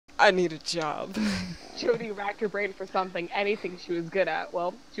I need a job. Jody racked her brain for something, anything she was good at.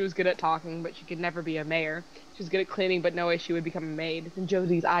 Well, she was good at talking, but she could never be a mayor. She was good at cleaning, but no way she would become a maid. And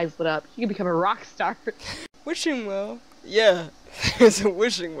Jody's eyes lit up. She could become a rock star. Wishing well. Yeah, there's a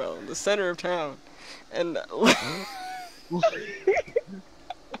wishing well in the center of town. And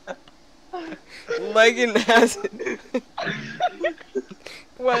Leggin has it.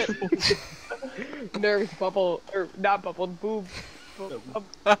 What? Nerves bubble, or not bubbled, bubbling.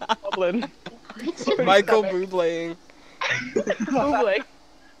 Michael Bubléing. Bubbling.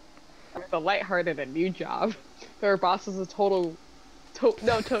 With a lighthearted and new job. Her boss is a totale.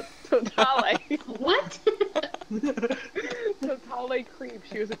 What? Totale creep.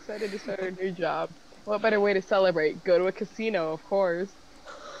 She was excited to start her new job. What better way to celebrate? Go to a casino, of course.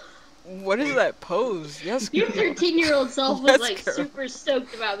 What is that pose? Yes, Your girl. 13-year-old self was Yes, like girl. super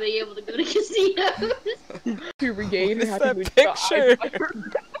stoked about being able to go to casinos. To regain What her is happy that picture?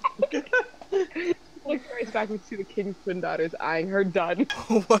 Look right back and see the king's twin daughters eyeing her done.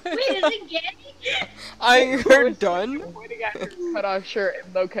 What? Wait, is it gay? Eyeing her done? Pointing at her cut-off shirt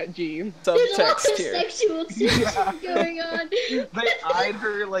and low-cut jeans. There's a lot of Subtext here. sexual tension going on. They eyed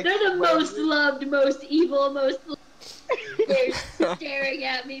her like. They're the most loved, most evil, most. They're staring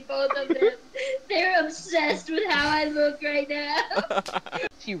at me, both of them. They're obsessed with how I look right now.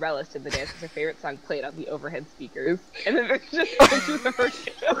 She relished in the dance as her favorite song played on the overhead speakers. And then there's just pictures of her.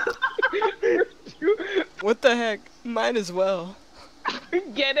 What the heck? Might as well.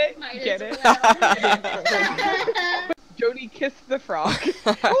 Get it? Might Get as it? well. Jody kissed the frog.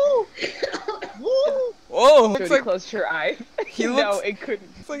 Whoa! Looks Jody like, closed her eyes. He No, looks- it couldn't.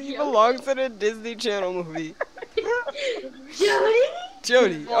 looks like he belongs in a Disney Channel movie. Jody?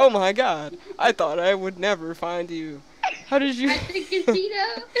 Jody, oh my god. I thought I would never find you. How did you At the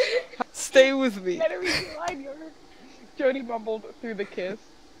casino? stay with me? Better read the line, Jody mumbled through the kiss.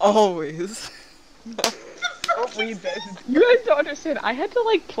 Always. Don't read this. You guys don't understand. I had to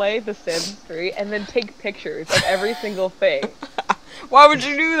like play The Sims 3 and then take pictures of every single thing. Why would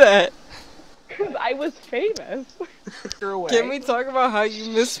you do that? Because I was famous. Can we talk about how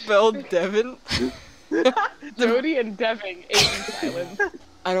you misspelled Devin? Jody and Devin ate in silence.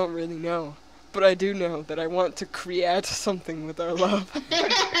 I don't really know. But I do know that I want to create something with our love.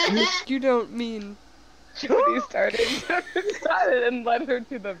 You don't mean... Jody started and led her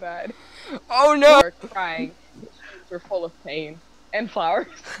to the bed. Oh no! They were crying. Were full of pain. And flowers.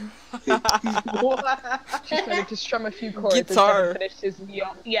 She started to strum a few chords Guitar. and Devin finished his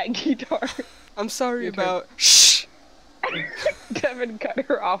meal. Yeah, guitar. I'm sorry Your turn. about... Shh! Devin cut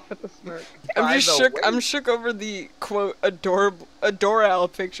her off with a smirk. I'm just shook. I'm shook over the quote Adoral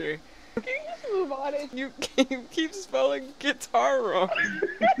picture. Can you just move on? You keep spelling guitar wrong.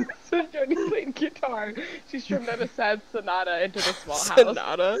 So Jody played guitar. She strummed out a sad sonata into the small house.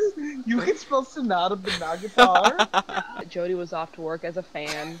 Sonata. You can spell sonata but not guitar. Jody was off to work as a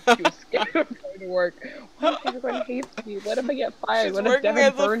fan. She was scared of going to work. What if everyone hates me? What if I get fired? She's What if working Devin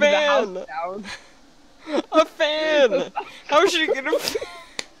as a burns the fan. house down? A fan. How's she gonna?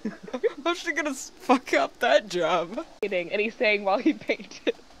 How's she gonna fuck up that job? And he's saying while he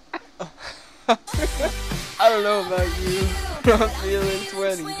painted. I don't know about you. I'm feeling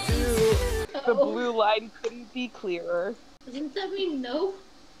 22. The blue line couldn't be clearer. Doesn't that mean no?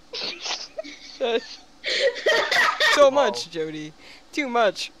 Shush. So much, Jody. Too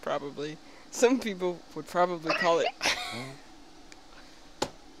much, probably. Some people would probably call it.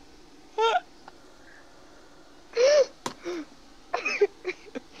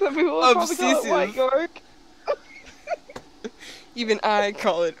 Some people would probably call it Obsessive. white York. Even I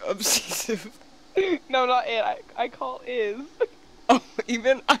call it obsessive. No, not it. I call is. Oh,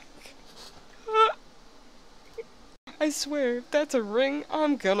 even I. I swear, if that's a ring,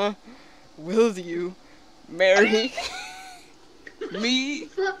 I'm gonna. Will you marry me?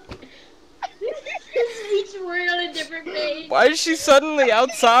 Each word on a different page. Why is she suddenly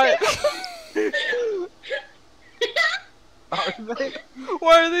outside? Are they?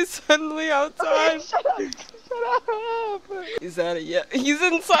 Why are they suddenly outside? Shut up. Shut up. Is that a yeah? He's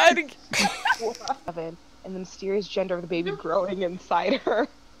inside again. Devin, and the mysterious gender of the baby growing inside her.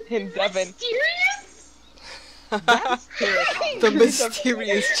 And Devin. Mysterious? That's terrifying. The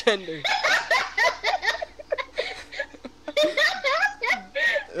mysterious gender.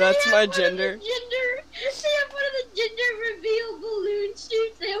 That's my gender. They have one of the gender reveal balloon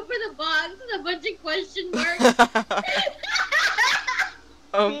shoots. They open the box with a bunch of question marks.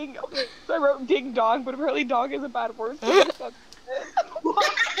 Ding. Okay, so I wrote ding dong, but apparently dong is a bad word. So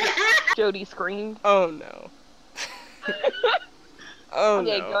Jody screamed. Oh no. Oh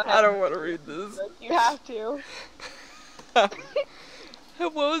Okay, no. go ahead. I don't want to read this. You have to.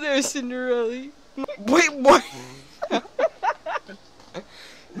 Hello there, Cinderella. Wait, what?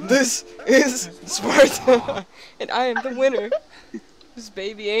 This is Sparta, and I am the winner. This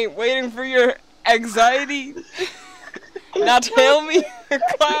baby ain't waiting for your anxiety. Now tell me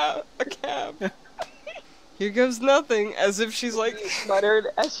a cab. Here goes nothing, as if she's like... Muttered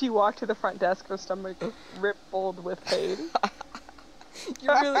as she walked to the front desk, her stomach rippled with pain.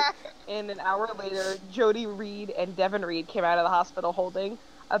 You're really... And an hour later, Jody Reed and Devin Reed came out of the hospital holding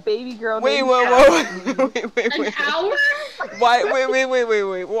a baby girl Wait, named whoa. Wait. An hour? Why?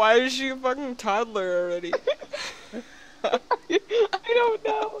 Wait. Why is she a fucking toddler already? I don't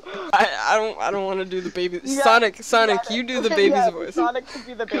know. I don't want to do the baby. You Sonic, gotta- you do the baby's yeah, voice. Sonic could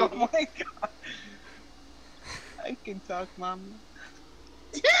be the baby. Oh my god. I can talk, mom.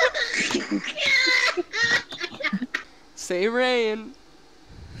 Say rain.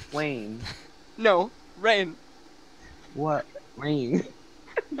 Wayne. No, rain. What? Wayne.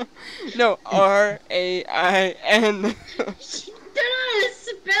 No, R-A-I-N. Don't know how to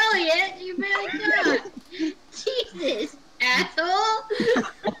spell yet. You better not. Jesus, asshole.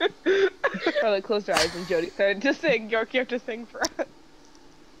 Charlotte closed her eyes and Jody started to sing. York, you have to sing for us.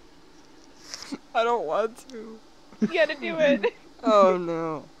 I don't want to. You gotta do it. Oh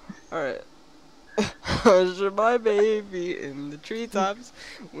no. Alright. Hush my baby in the treetops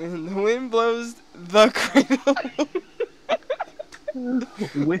when the wind blows the cradle.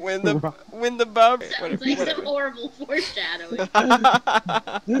 when the bow. Sounds like some horrible foreshadowing.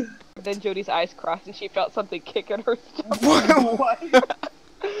 Then Jody's eyes crossed and she felt something kick in her stomach. What?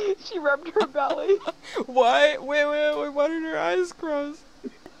 She rubbed her belly. Why? Wait. Why did her eyes cross?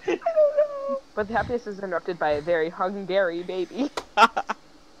 I don't know. But the happiness is interrupted by a very hungry baby.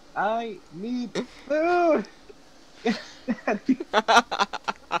 I need food.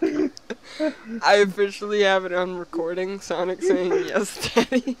 I officially have it on recording. Sonic saying yes,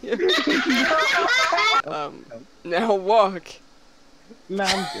 Daddy. Now walk. No,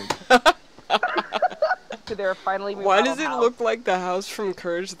 I'm good. So they're finally. Why does it house. look like the house from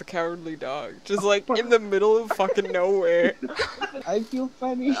Courage the Cowardly Dog? Just like in the middle of fucking nowhere. I feel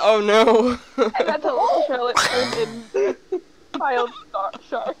funny. Oh no. And that's how Charlotte turned in child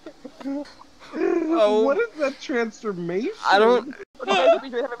shark. Oh. What is that transformation? I don't. Okay, guys, hope you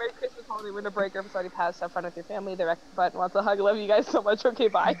enjoyed. Have a Merry Christmas, holiday winter break. If it's already passed, have fun with your family. The rec button wants a hug. Love you guys so much. Okay,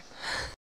 bye.